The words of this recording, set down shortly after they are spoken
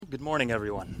Good morning,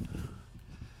 everyone.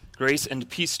 Grace and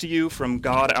peace to you from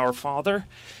God our Father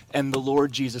and the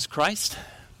Lord Jesus Christ.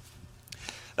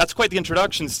 That's quite the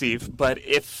introduction, Steve, but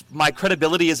if my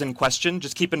credibility is in question,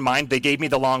 just keep in mind they gave me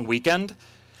the long weekend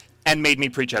and made me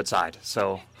preach outside.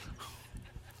 So,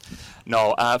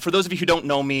 no, for those of you who don't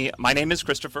know me, my name is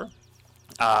Christopher.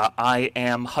 I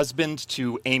am husband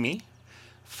to Amy,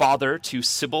 father to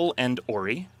Sybil and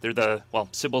Ori.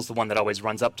 Sybil's the one that always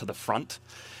runs up to the front.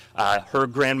 Her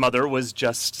grandmother was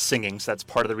just singing, so that's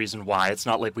part of the reason why. It's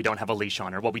not like we don't have a leash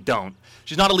on her. Well, we don't.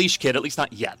 She's not a leash kid, at least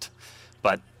not yet,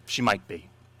 but she might be.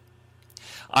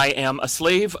 I am a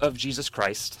slave of Jesus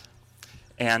Christ,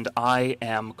 and I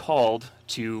am called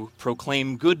to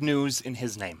proclaim good news in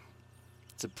his name.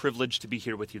 It's a privilege to be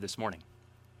here with you this morning.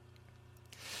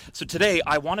 So today,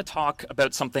 I want to talk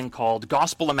about something called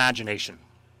gospel imagination.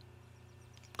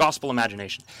 Gospel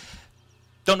imagination.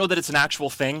 Don't know that it's an actual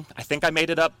thing. I think I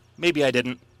made it up. Maybe I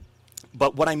didn't.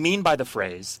 But what I mean by the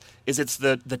phrase is it's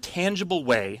the tangible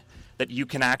way that you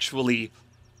can actually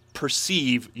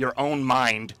perceive your own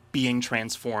mind being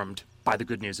transformed by the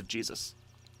good news of Jesus.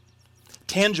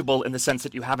 Tangible in the sense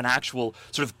that you have an actual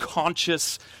sort of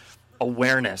conscious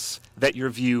awareness that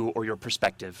your view or your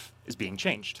perspective is being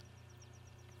changed.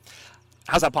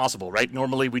 How's that possible, right?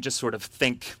 Normally we just sort of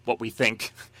think what we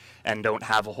think and don't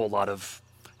have a whole lot of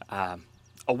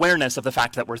awareness of the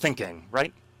fact that we're thinking,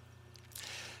 right?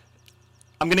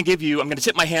 I'm going to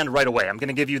tip my hand right away. I'm going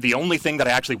to give you the only thing that I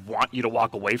actually want you to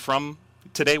walk away from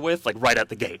today with, like right at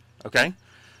the gate, okay?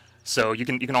 So you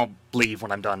can all leave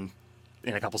when I'm done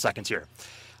in a couple seconds here.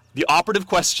 The operative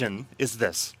question is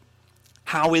this: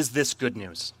 how is this good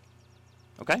news?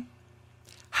 Okay?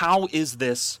 How is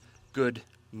this good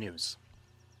news?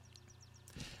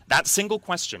 That single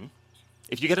question,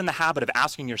 if you get in the habit of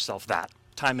asking yourself that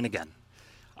time and again,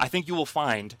 I think you will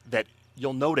find that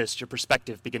you'll notice your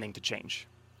perspective beginning to change.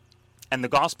 And the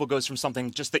gospel goes from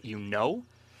something just that you know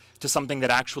to something that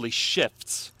actually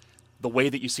shifts the way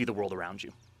that you see the world around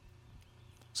you.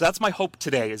 So that's my hope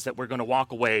today, is that we're going to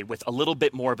walk away with a little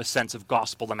bit more of a sense of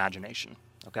gospel imagination,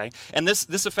 okay? And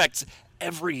this affects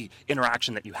every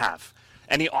interaction that you have.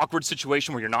 Any awkward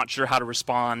situation where you're not sure how to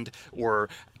respond or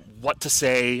what to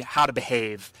say, how to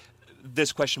behave,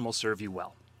 this question will serve you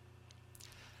well.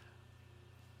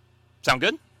 Sound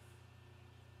good?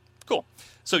 Cool.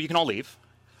 So you can all leave.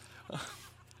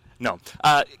 No.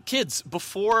 Kids,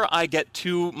 before I get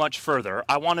too much further,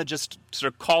 I want to just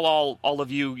sort of call all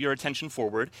of you, your attention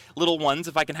forward. Little ones,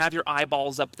 if I can have your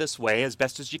eyeballs up this way as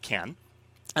best as you can.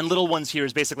 And little ones here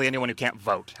is basically anyone who can't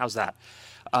vote. How's that?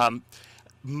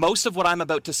 Most of what I'm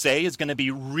about to say is going to be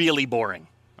really boring,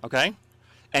 okay?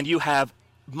 And you have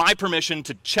my permission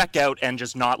to check out and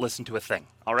just not listen to a thing,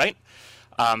 all right?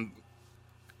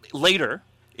 Later,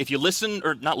 if you listen,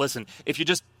 or not listen, if you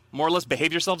just more or less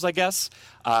behave yourselves, I guess,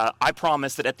 I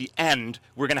promise that at the end,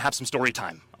 we're going to have some story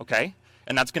time, okay?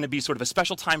 And that's going to be sort of a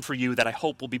special time for you that I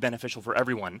hope will be beneficial for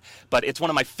everyone. But it's one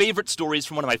of my favorite stories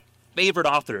from one of my favorite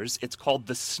authors. It's called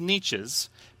The Sneetches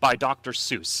by Dr.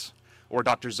 Seuss, or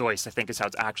Dr. Seuss, I think is how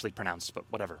it's actually pronounced, but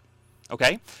whatever.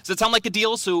 Okay? Does it sound like a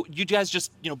deal? So you guys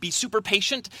just, be super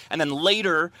patient, and then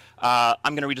later, I'm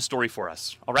going to read a story for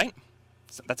us, all right?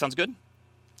 That sounds good?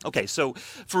 Okay, so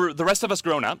for the rest of us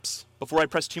grown-ups, before I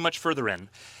press too much further in,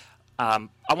 I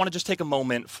want to just take a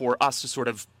moment for us to sort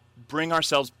of bring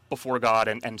ourselves before God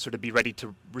and sort of be ready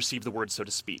to receive the word, so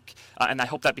to speak. And I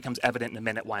hope that becomes evident in a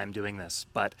minute why I'm doing this.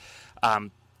 But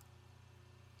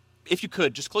if you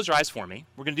could, just close your eyes for me.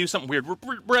 We're going to do something weird.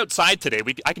 We're outside today.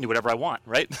 I can do whatever I want,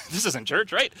 right? This isn't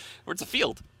church, right? Or it's a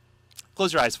field.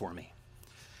 Close your eyes for me.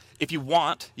 If you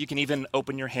want, you can even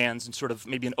open your hands in sort of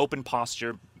maybe an open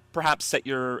posture. Perhaps set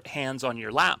your hands on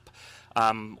your lap,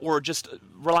 or just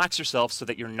relax yourself so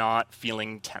that you're not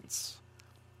feeling tense.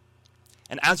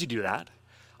 And as you do that,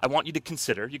 I want you to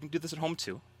consider, you can do this at home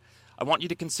too, I want you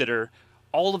to consider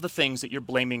all of the things that you're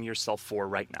blaming yourself for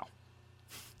right now.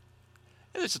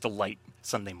 It's just a light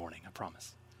Sunday morning, I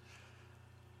promise.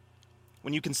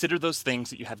 When you consider those things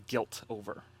that you have guilt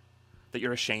over, that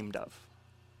you're ashamed of,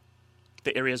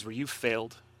 the areas where you've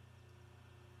failed,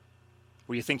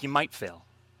 where you think you might fail,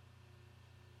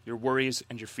 your worries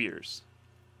and your fears.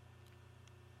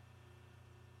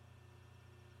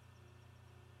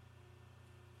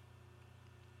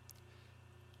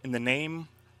 In the name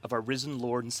of our risen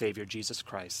Lord and Savior, Jesus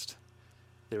Christ,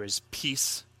 there is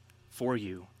peace for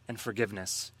you and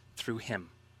forgiveness through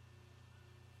him.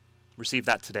 Receive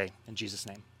that today in Jesus'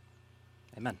 name.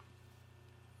 Amen.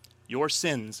 Your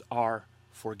sins are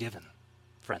forgiven,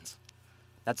 friends.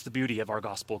 That's the beauty of our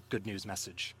gospel good news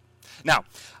message. Now,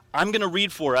 I'm going to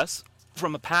read for us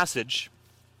from a passage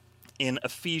in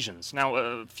Ephesians. Now,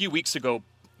 a few weeks ago,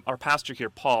 our pastor here,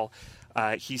 Paul,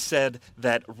 he said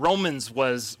that Romans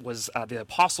was the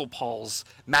Apostle Paul's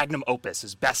magnum opus,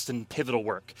 his best and pivotal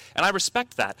work. And I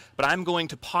respect that, but I'm going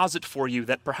to posit for you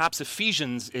that perhaps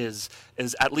Ephesians is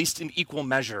at least in equal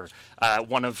measure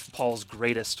one of Paul's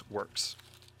greatest works.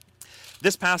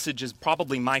 This passage is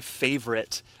probably my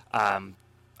favorite,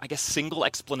 single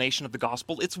explanation of the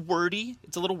gospel. It's wordy.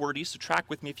 It's a little wordy, so track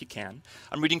with me if you can.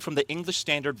 I'm reading from the English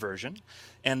Standard Version,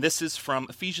 and this is from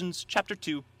Ephesians chapter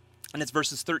 2, and it's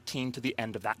verses 13 to the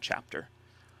end of that chapter.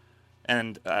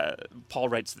 And Paul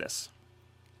writes this: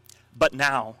 "But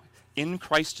now, in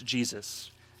Christ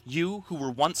Jesus, you who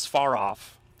were once far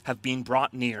off have been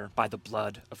brought near by the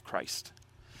blood of Christ.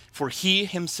 For he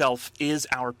himself is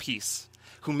our peace,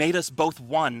 who made us both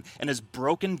one and has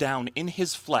broken down in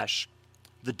his flesh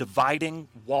the dividing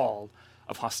wall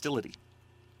of hostility,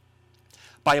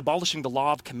 by abolishing the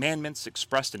law of commandments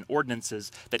expressed in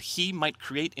ordinances, that he might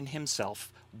create in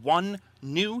himself one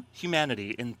new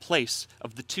humanity in place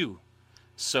of the two,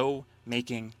 so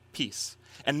making peace,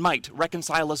 and might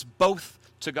reconcile us both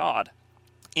to God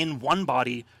in one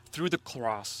body through the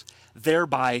cross,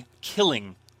 thereby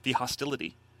killing the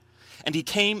hostility. And he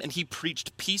came and he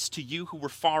preached peace to you who were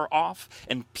far off,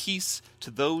 and peace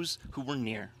to those who were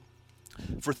near.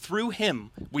 For through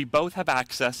him we both have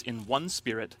access in one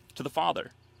Spirit to the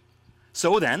Father.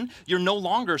 So then, you're no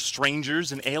longer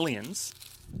strangers and aliens,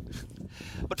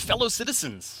 but fellow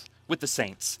citizens with the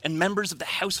saints and members of the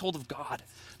household of God,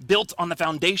 built on the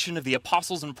foundation of the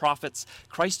apostles and prophets,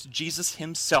 Christ Jesus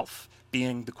himself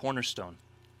being the cornerstone,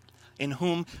 in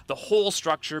whom the whole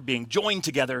structure, being joined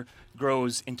together,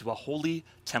 grows into a holy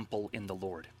temple in the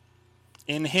Lord.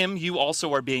 In him you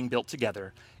also are being built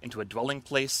together into a dwelling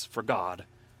place for God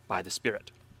by the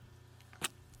Spirit."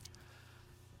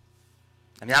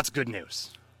 And that's good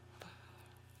news.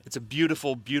 It's a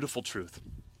beautiful, beautiful truth.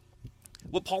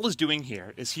 What Paul is doing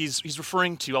here is he's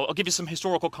referring to, I'll give you some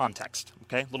historical context,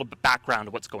 okay? A little bit background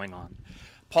of what's going on.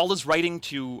 Paul is writing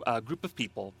to a group of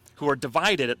people who are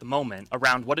divided at the moment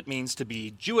around what it means to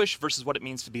be Jewish versus what it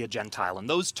means to be a Gentile. And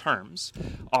those terms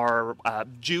are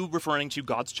Jew referring to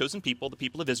God's chosen people, the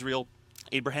people of Israel,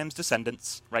 Abraham's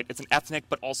descendants, right? It's an ethnic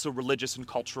but also religious and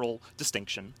cultural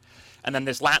distinction. And then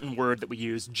this Latin word that we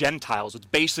use, Gentiles, which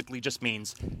basically just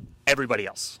means everybody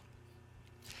else.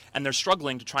 And they're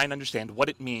struggling to try and understand what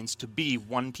it means to be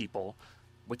one people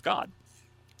with God.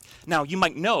 Now, you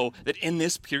might know that in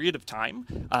this period of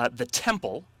time, the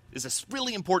temple is a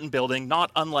really important building,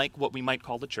 not unlike what we might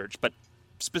call the church, but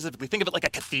specifically think of it like a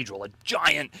cathedral, a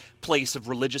giant place of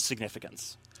religious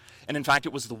significance. And in fact,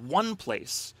 it was the one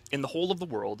place in the whole of the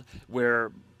world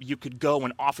where you could go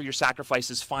and offer your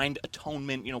sacrifices, find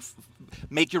atonement,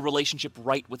 make your relationship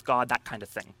right with God, that kind of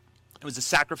thing. It was the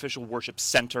sacrificial worship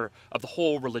center of the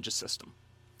whole religious system.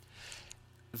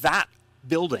 That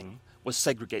building was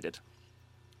segregated.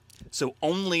 So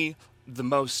only the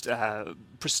most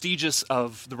prestigious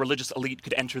of the religious elite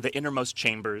could enter the innermost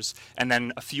chambers, and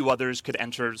then a few others could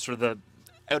enter sort of the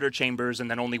outer chambers, and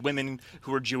then only women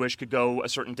who were Jewish could go a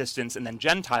certain distance, and then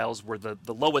Gentiles were the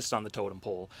lowest on the totem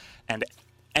pole. And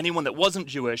anyone that wasn't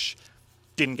Jewish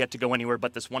didn't get to go anywhere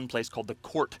but this one place called the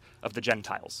Court of the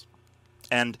Gentiles.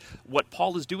 And what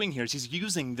Paul is doing here is he's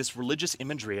using this religious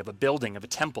imagery of a building, of a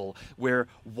temple, where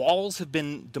walls have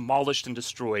been demolished and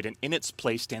destroyed, and in its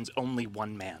place stands only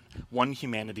one man, one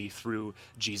humanity through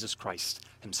Jesus Christ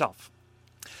himself.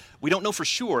 We don't know for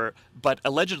sure, but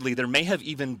allegedly there may have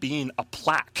even been a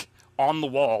plaque on the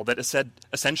wall that said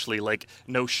essentially like,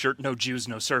 no shirt, no Jews,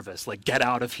 no service, like get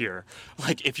out of here.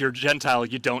 Like if you're Gentile,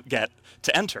 you don't get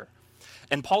to enter.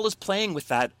 And Paul is playing with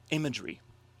that imagery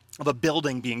of a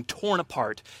building being torn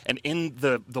apart, and in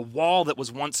the wall that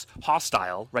was once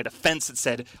hostile, right, a fence that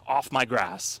said, off my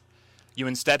grass, you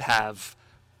instead have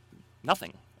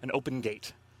nothing, an open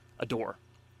gate, a door.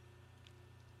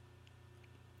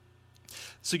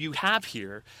 So you have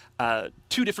here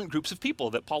two different groups of people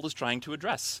that Paul is trying to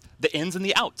address, the ins and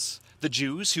the outs, the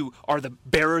Jews who are the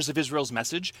bearers of Israel's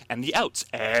message, and the outs,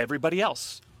 everybody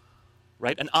else,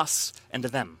 right, an us and a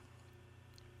them.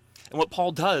 And what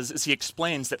Paul does is he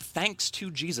explains that thanks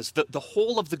to Jesus, the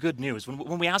whole of the good news,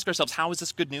 when we ask ourselves, how is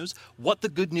this good news? What the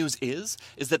good news is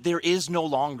that there is no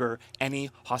longer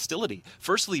any hostility.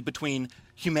 Firstly, between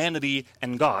humanity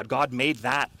and God. God made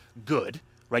that good,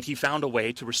 right? He found a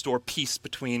way to restore peace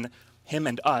between him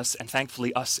and us, and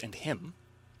thankfully us and him.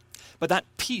 But that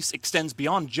peace extends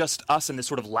beyond just us and this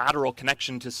sort of lateral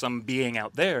connection to some being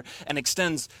out there, and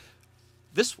extends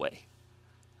this way.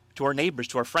 to our neighbors,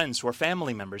 to our friends, to our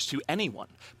family members, to anyone.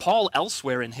 Paul,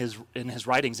 elsewhere in his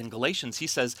writings in Galatians, he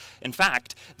says, in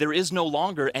fact, there is no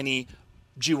longer any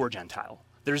Jew or Gentile.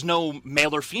 There's no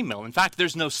male or female. In fact,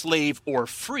 there's no slave or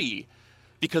free,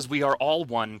 because we are all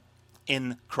one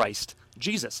in Christ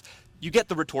Jesus. You get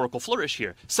the rhetorical flourish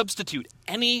here. Substitute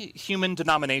any human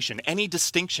denomination, any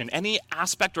distinction, any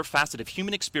aspect or facet of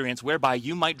human experience whereby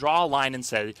you might draw a line and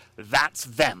say, that's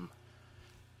them.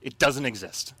 It doesn't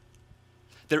exist.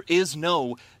 There is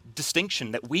no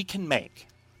distinction that we can make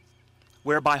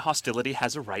whereby hostility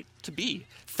has a right to be,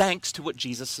 thanks to what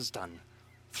Jesus has done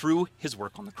through his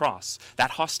work on the cross.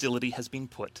 That hostility has been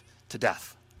put to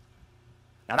death.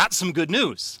 Now that's some good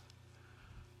news.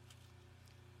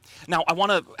 Now, I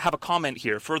want to have a comment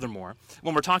here, furthermore,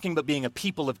 when we're talking about being a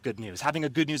people of good news, having a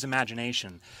good news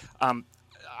imagination. I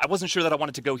wasn't sure that I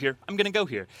wanted to go here. I'm going to go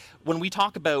here. When we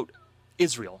talk about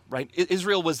Israel, right?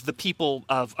 Israel was the people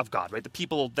of God, right? The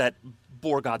people that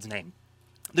bore God's name.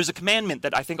 There's a commandment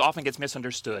that I think often gets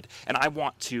misunderstood, and I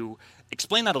want to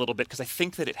explain that a little bit because I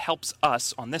think that it helps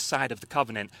us on this side of the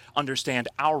covenant understand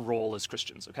our role as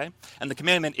Christians, okay? And the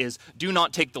commandment is, do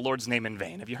not take the Lord's name in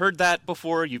vain. Have you heard that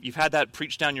before? You've had that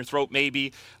preached down your throat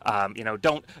maybe.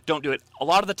 Don't do it. A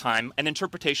lot of the time, an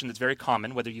interpretation that's very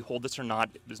common, whether you hold this or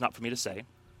not, is not for me to say.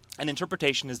 An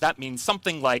interpretation is that means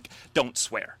something like, don't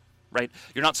swear. Right?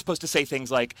 You're not supposed to say things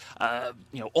like,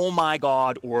 oh my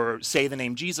God, or say the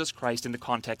name Jesus Christ in the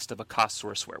context of a cuss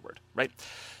or a swear word, right?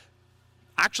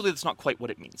 Actually, that's not quite what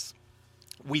it means.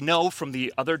 We know from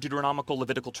the other Deuteronomical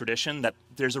Levitical tradition that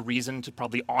there's a reason to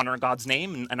probably honor God's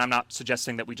name, and I'm not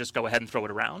suggesting that we just go ahead and throw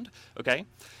it around, okay?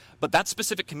 But that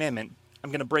specific commandment,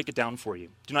 I'm going to break it down for you.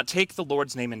 Do not take the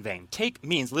Lord's name in vain. Take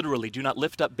means literally, do not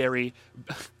lift up, I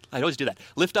always do that.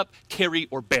 Lift up, carry,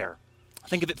 or bear.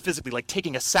 Think of it physically, like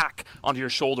taking a sack onto your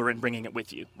shoulder and bringing it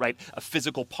with you, right? A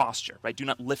physical posture, right? Do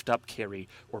not lift up, carry,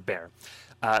 or bear.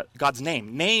 God's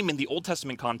name. Name in the Old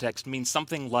Testament context means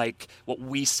something like what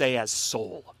we say as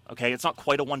soul, okay? It's not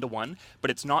quite a one-to-one, but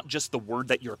it's not just the word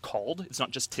that you're called. It's not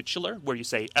just titular, where you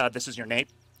say, this is your name.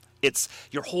 It's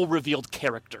your whole revealed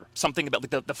character, something about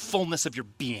like the fullness of your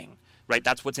being, right?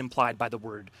 That's what's implied by the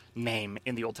word name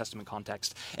in the Old Testament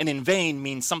context. And in vain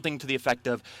means something to the effect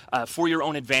of for your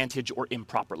own advantage or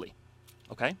improperly,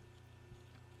 okay?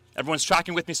 Everyone's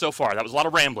tracking with me so far. That was a lot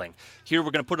of rambling. Here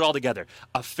we're going to put it all together.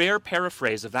 A fair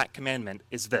paraphrase of that commandment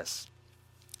is this: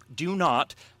 do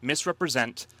not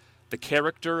misrepresent the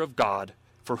character of God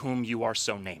for whom you are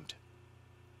so named.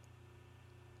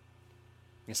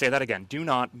 I'm going to say that again. Do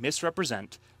not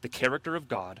misrepresent the character of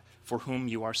God for whom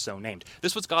you are so named.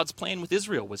 This was God's plan with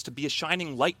Israel, was to be a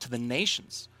shining light to the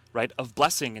nations, right, of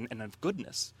blessing and of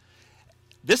goodness.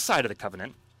 This side of the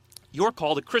covenant, you're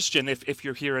called a Christian if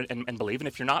you're here and believe, and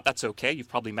if you're not, that's okay. You've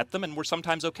probably met them, and we're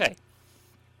sometimes okay.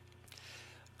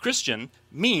 Christian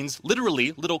means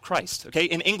literally little Christ, okay?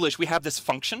 In English, we have this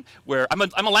function where, I'm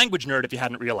a language nerd if you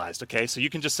hadn't realized, okay? So you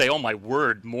can just say, oh my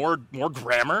word, more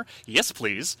grammar? Yes,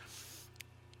 please.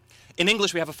 In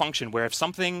English, we have a function where if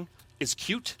something is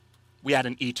cute, we add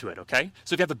an E to it, okay?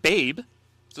 So if you have a babe,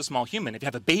 it's a small human. If you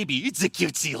have a baby, it's a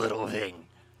cutesy little thing,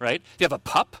 right? If you have a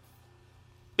pup,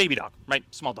 baby dog, right?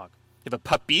 Small dog. If you have a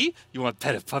puppy, you want to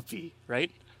pet a puppy,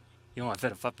 right? You want to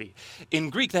pet a puppy. In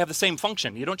Greek, they have the same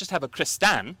function. You don't just have a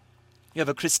Christan, you have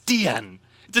a Christian.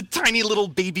 It's a tiny little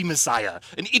baby Messiah,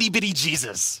 an itty-bitty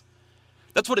Jesus.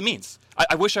 That's what it means.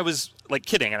 I wish I was like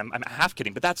kidding, and I'm half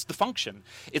kidding, but that's the function.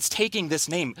 It's taking this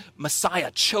name,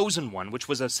 Messiah, chosen one, which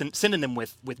was a synonym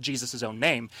with Jesus' own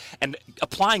name, and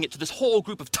applying it to this whole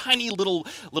group of tiny little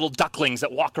ducklings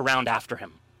that walk around after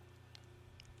him.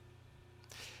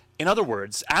 In other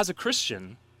words, as a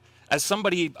Christian, as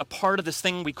somebody, a part of this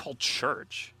thing we call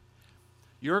church,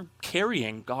 you're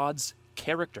carrying God's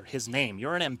character, his name.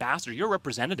 You're an ambassador. You're a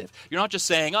representative. You're not just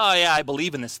saying, oh yeah, I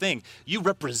believe in this thing. You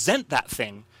represent that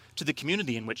thing to the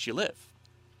community in which you live.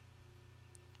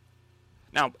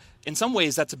 Now, in some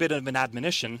ways, that's a bit of an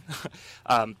admonition,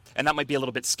 and that might be a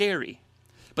little bit scary.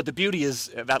 But the beauty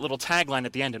is that little tagline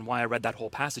at the end, and why I read that whole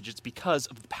passage, it's because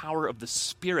of the power of the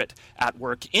Spirit at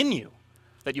work in you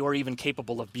that you are even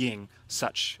capable of being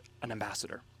such an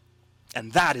ambassador.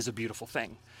 And that is a beautiful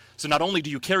thing. So not only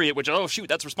do you carry it, which, oh shoot,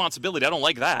 that's responsibility, I don't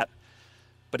like that,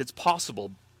 but it's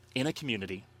possible in a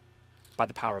community by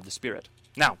the power of the Spirit.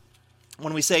 Now,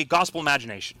 when we say gospel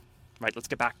imagination, right, let's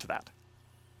get back to that.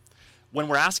 When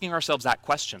we're asking ourselves that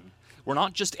question, we're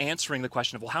not just answering the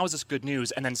question of, well, how is this good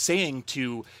news? And then saying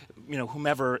to,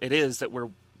 whomever it is that we're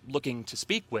looking to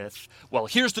speak with, well,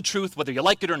 here's the truth, whether you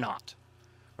like it or not.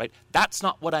 Right? That's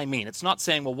not what I mean. It's not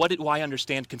saying, well, what do I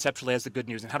understand conceptually as the good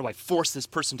news, and how do I force this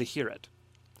person to hear it?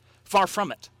 Far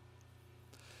from it.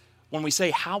 When we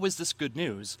say, how is this good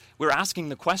news? We're asking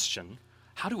the question,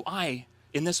 how do I,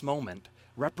 in this moment,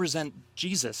 represent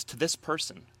Jesus to this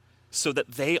person so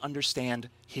that they understand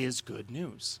his good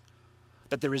news?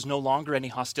 That there is no longer any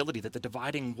hostility, that the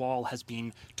dividing wall has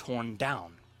been torn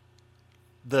down.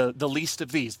 The least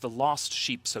of these, the lost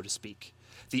sheep, so to speak,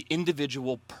 the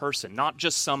individual person, not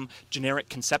just some generic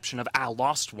conception of a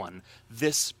lost one,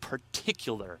 this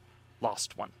particular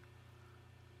lost one.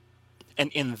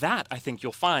 And in that, I think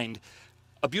you'll find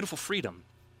a beautiful freedom.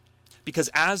 Because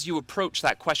as you approach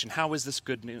that question, how is this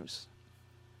good news?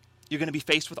 You're going to be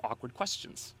faced with awkward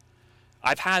questions.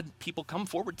 I've had people come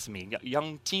forward to me,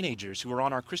 young teenagers who are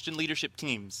on our Christian leadership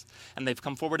teams, and they've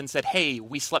come forward and said, hey,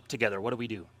 we slept together, what do we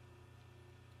do?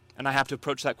 And I have to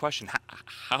approach that question.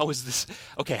 How is this?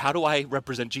 Okay, how do I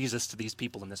represent Jesus to these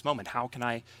people in this moment? How can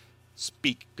I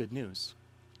speak good news?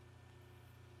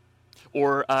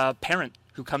 Or a parent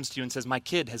who comes to you and says, my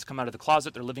kid has come out of the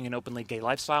closet, they're living an openly gay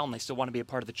lifestyle, and they still want to be a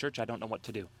part of the church, I don't know what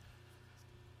to do.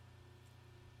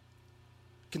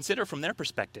 Consider from their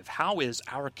perspective, how is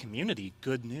our community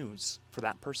good news for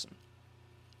that person?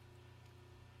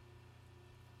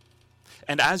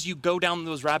 And as you go down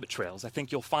those rabbit trails, I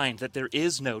think you'll find that there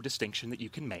is no distinction that you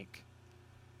can make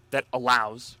that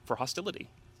allows for hostility.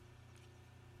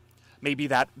 Maybe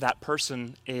that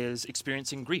person is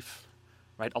experiencing grief,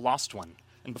 right? A lost one.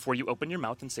 And before you open your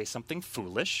mouth and say something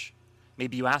foolish,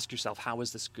 maybe you ask yourself, how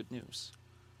is this good news?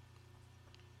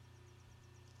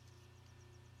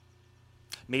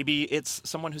 Maybe it's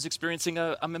someone who's experiencing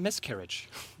a miscarriage.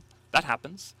 That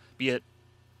happens, be it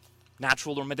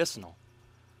natural or medicinal.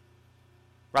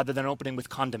 Rather than opening with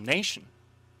condemnation,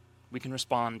 we can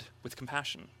respond with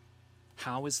compassion.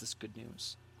 How is this good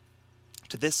news?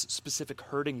 To this specific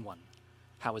hurting one,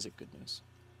 how is it good news?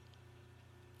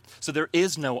 So there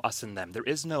is no us and them. There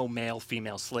is no male,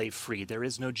 female, slave, free. There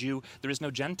is no Jew. There is no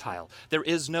Gentile. There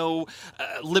is no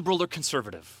liberal or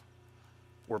conservative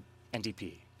or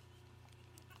NDP.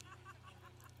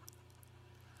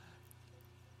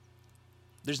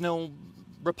 There's no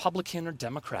Republican or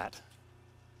Democrat.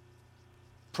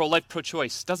 Pro-life,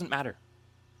 pro-choice, doesn't matter.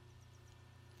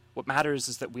 What matters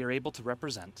is that we are able to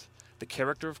represent the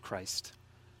character of Christ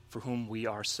for whom we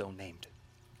are so named.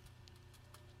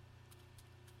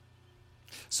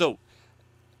 So,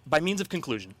 by means of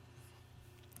conclusion,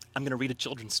 I'm going to read a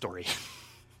children's story.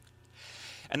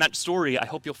 And that story, I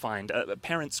hope you'll find,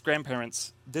 parents,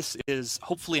 grandparents, this is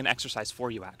hopefully an exercise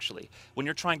for you, actually. When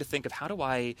you're trying to think of how do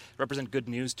I represent good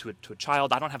news to a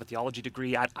child, I don't have a theology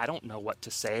degree, I don't know what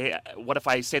to say, what if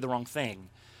I say the wrong thing?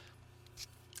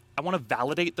 I want to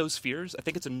validate those fears. I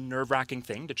think it's a nerve-wracking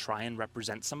thing to try and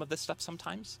represent some of this stuff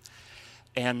sometimes.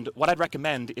 And what I'd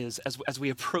recommend is, as we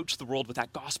approach the world with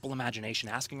that gospel imagination,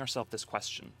 asking ourselves this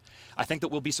question, I think that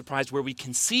we'll be surprised where we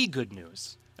can see good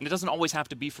news. And it doesn't always have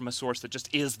to be from a source that just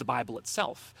is the Bible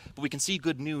itself, but we can see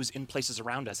good news in places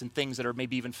around us, in things that are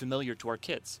maybe even familiar to our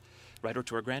kids, right, or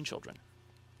to our grandchildren.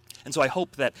 And so I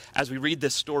hope that as we read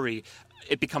this story,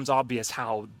 it becomes obvious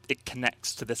how it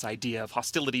connects to this idea of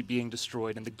hostility being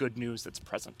destroyed and the good news that's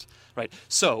present, right?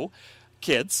 So,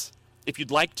 kids, if you'd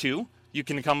like to, you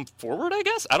can come forward, I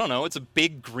guess? I don't know. It's a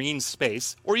big green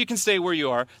space. Or you can stay where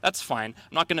you are. That's fine.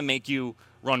 I'm not going to make you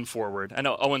run forward. I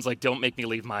know Owen's like, don't make me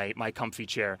leave my comfy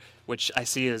chair, which I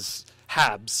see as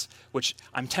Habs, which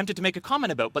I'm tempted to make a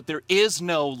comment about, but there is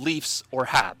no Leafs or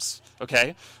Habs,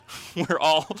 okay? We're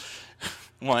all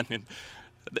one. And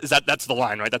that's the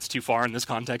line, right? That's too far in this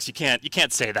context. You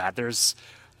can't say that.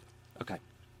 Okay.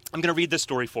 I'm going to read this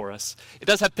story for us. It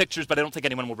does have pictures, but I don't think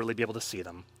anyone will really be able to see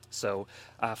them. So,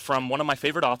 from one of my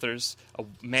favorite authors, a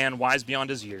man wise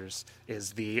beyond his years,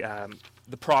 is the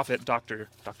prophet, Dr.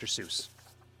 Seuss.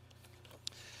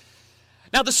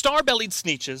 Now, the star-bellied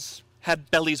Sneetches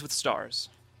had bellies with stars.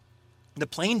 The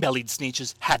plain-bellied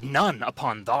Sneetches had none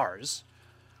upon theirs.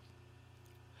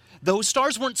 Those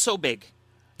stars weren't so big.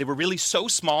 They were really so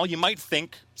small, you might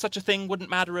think such a thing wouldn't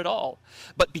matter at all.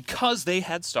 But because they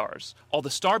had stars, all the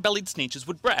star-bellied Sneetches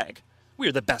would brag.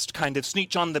 We're the best kind of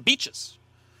Sneetch on the beaches.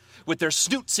 With their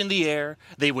snoots in the air,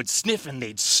 they would sniff and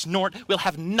they'd snort. We'll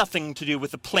have nothing to do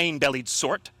with the plain-bellied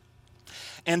sort.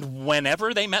 And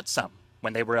whenever they met some,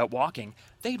 when they were out walking,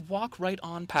 they'd walk right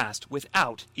on past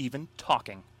without even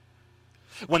talking.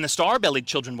 When the star-bellied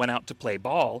children went out to play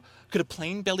ball, could a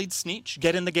plain-bellied Sneetch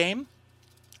get in the game?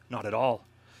 Not at all.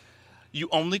 You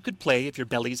only could play if your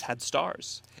bellies had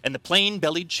stars, and the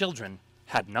plain-bellied children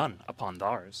had none upon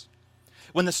theirs.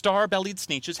 When the star-bellied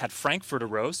Sneetches had frankfurter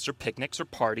roasts, or picnics, or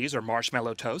parties, or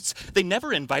marshmallow toasts, they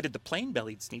never invited the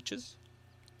plain-bellied Sneetches.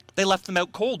 They left them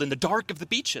out cold in the dark of the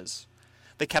beaches.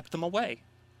 They kept them away,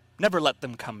 never let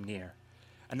them come near.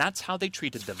 And that's how they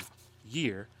treated them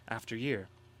year after year.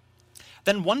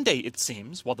 Then one day, it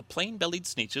seems, while the plain-bellied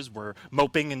Sneetches were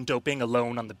moping and doping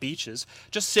alone on the beaches,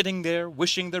 just sitting there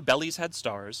wishing their bellies had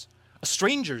stars, a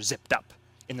stranger zipped up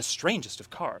in the strangest of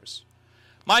cars.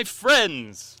 "My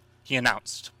friends," he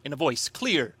announced in a voice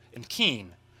clear and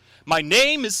keen, "my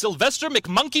name is Sylvester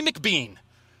McMonkey McBean.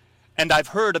 And I've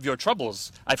heard of your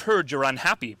troubles, I've heard you're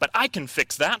unhappy, but I can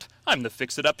fix that, I'm the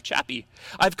fix-it-up chappie.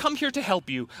 I've come here to help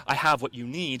you, I have what you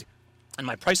need, and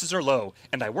my prices are low,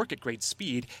 and I work at great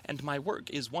speed, and my work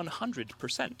is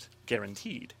 100%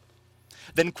 guaranteed."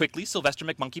 Then quickly Sylvester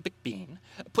McMonkey McBean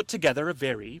put together a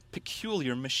very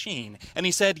peculiar machine, and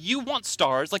he said, "You want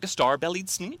stars like a star-bellied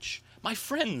Sneetch? My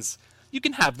friends, you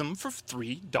can have them for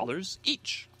 $3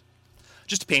 each.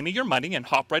 Just pay me your money and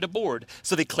hop right aboard."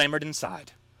 So they clambered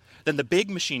inside. Then the big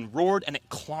machine roared, and it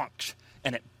clonked,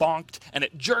 and it bonked, and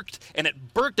it jerked, and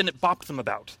it burked, and it bopped them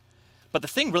about. But the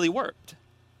thing really worked.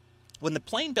 When the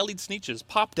plain-bellied Sneetches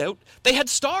popped out, they had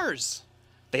stars.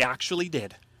 They actually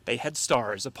did. They had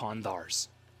stars upon theirs.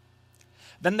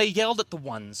 Then they yelled at the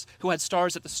ones who had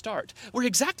stars at the start. "We're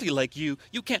exactly like you.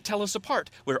 You can't tell us apart.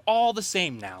 We're all the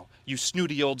same now, you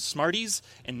snooty old smarties,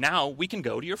 and now we can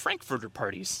go to your Frankfurter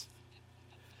parties."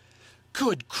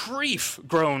 "Good grief,"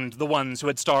 groaned the ones who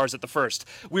had stars at the first.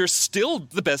 "We're still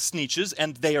the best Sneetches,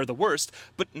 and they are the worst.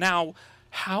 But now,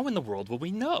 how in the world will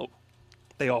we know?"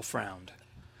 They all frowned.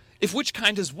 If which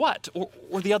kind is what,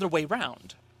 or the other way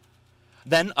round?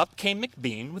 Then up came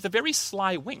McBean with a very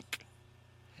sly wink.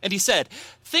 And he said,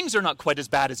 "Things are not quite as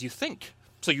bad as you think.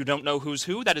 So you don't know who's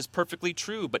who? That is perfectly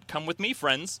true. But come with me,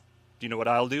 friends. Do you know what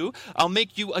I'll do? I'll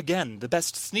make you again the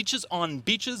best Sneetches on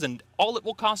beaches, and all it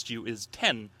will cost you is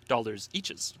 $10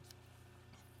 eaches."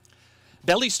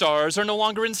 "Belly stars are no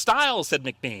longer in style," said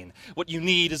McBean. "What you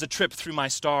need is a trip through my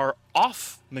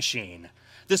star-off machine.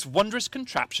 This wondrous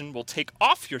contraption will take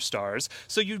off your stars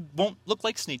so you won't look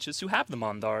like Sneetches who have them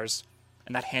on theirs."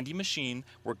 And that handy machine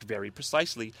worked very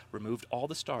precisely, removed all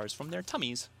the stars from their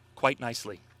tummies quite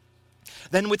nicely.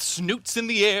 Then with snoots in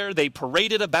the air, they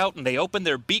paraded about, and they opened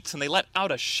their beaks, and they let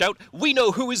out a shout, "We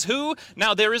know who is who!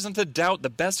 Now there isn't a doubt, the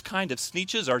best kind of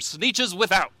Sneetches are Sneetches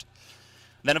without!"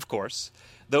 Then, of course,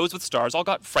 those with stars all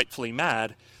got frightfully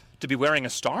mad. To be wearing a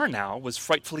star now was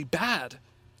frightfully bad.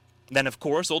 Then, of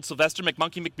course, old Sylvester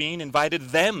McMonkey McBean invited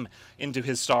them into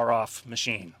his star-off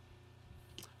machine.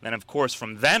 Then, of course,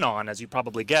 from then on, as you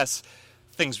probably guess,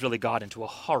 things really got into a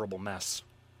horrible mess.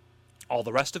 All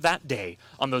the rest of that day,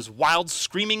 on those wild,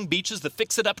 screaming beaches, the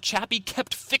fix-it-up chappie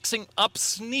kept fixing up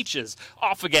Sneetches.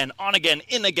 Off again, on again,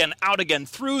 in again, out again,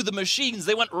 through the machines.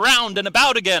 They went round and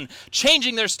about again,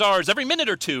 changing their stars every minute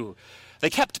or two. They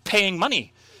kept paying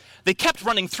money. They kept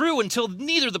running through until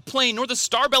neither the plane nor the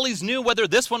starbellies knew whether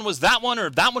this one was that one, or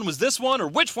that one was this one, or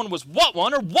which one was what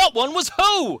one, or what one was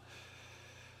who.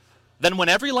 Then when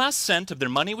every last cent of their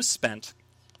money was spent,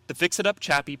 the fix-it-up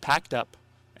chappie packed up,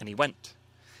 and he went.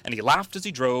 And he laughed as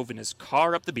he drove in his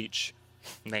car up the beach.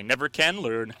 They never can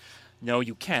learn. No,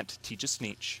 you can't teach a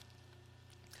Sneetch.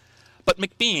 But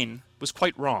McBean was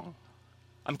quite wrong.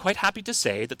 I'm quite happy to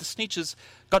say that the Sneetches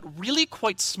got really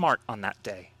quite smart on that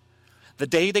day. The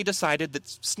day they decided that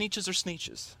Sneetches are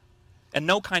Sneetches, and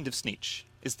no kind of Sneetch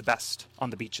is the best on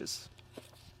the beaches.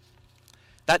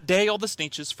 That day all the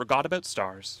Sneetches forgot about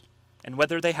stars, and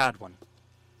whether they had one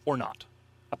or not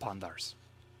upon theirs.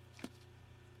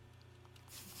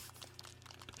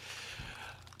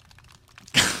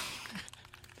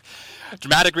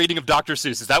 Dramatic reading of Dr.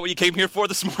 Seuss. Is that what you came here for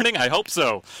this morning? I hope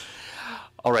so.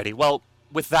 Alrighty, well,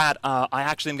 with that, I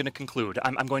actually am going to conclude.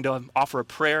 I'm going to offer a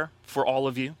prayer for all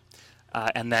of you,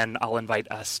 and then I'll invite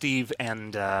Steve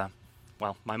and,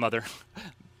 my mother,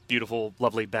 beautiful,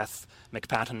 lovely Beth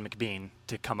McPatton McBean,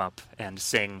 to come up and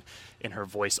sing in her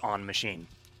voice on machine.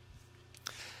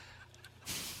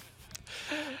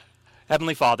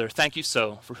 Heavenly Father, thank you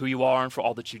so for who you are and for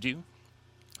all that you do,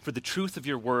 for the truth of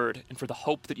your word, and for the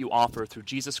hope that you offer through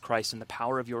Jesus Christ and the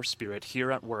power of your Spirit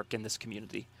here at work in this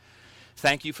community.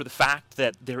 Thank you for the fact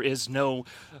that there is no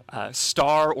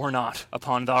star or not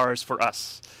upon theirs for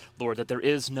us, Lord, that there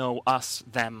is no us,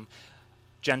 them,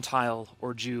 Gentile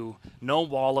or Jew, no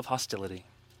wall of hostility.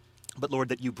 But Lord,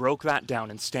 that you broke that down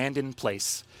and stand in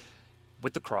place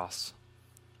with the cross,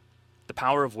 the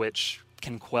power of which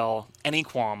can quell any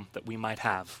qualm that we might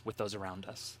have with those around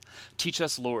us. Teach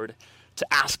us, Lord,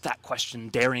 to ask that question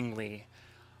daringly,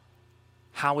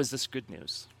 how is this good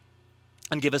news?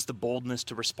 And give us the boldness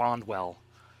to respond well,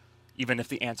 even if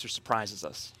the answer surprises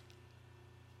us.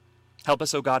 Help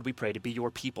us, O God, we pray, to be your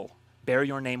people, bear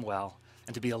your name well,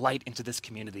 and to be a light into this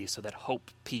community so that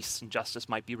hope, peace, and justice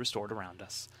might be restored around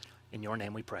us. In your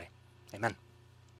name we pray. Amen.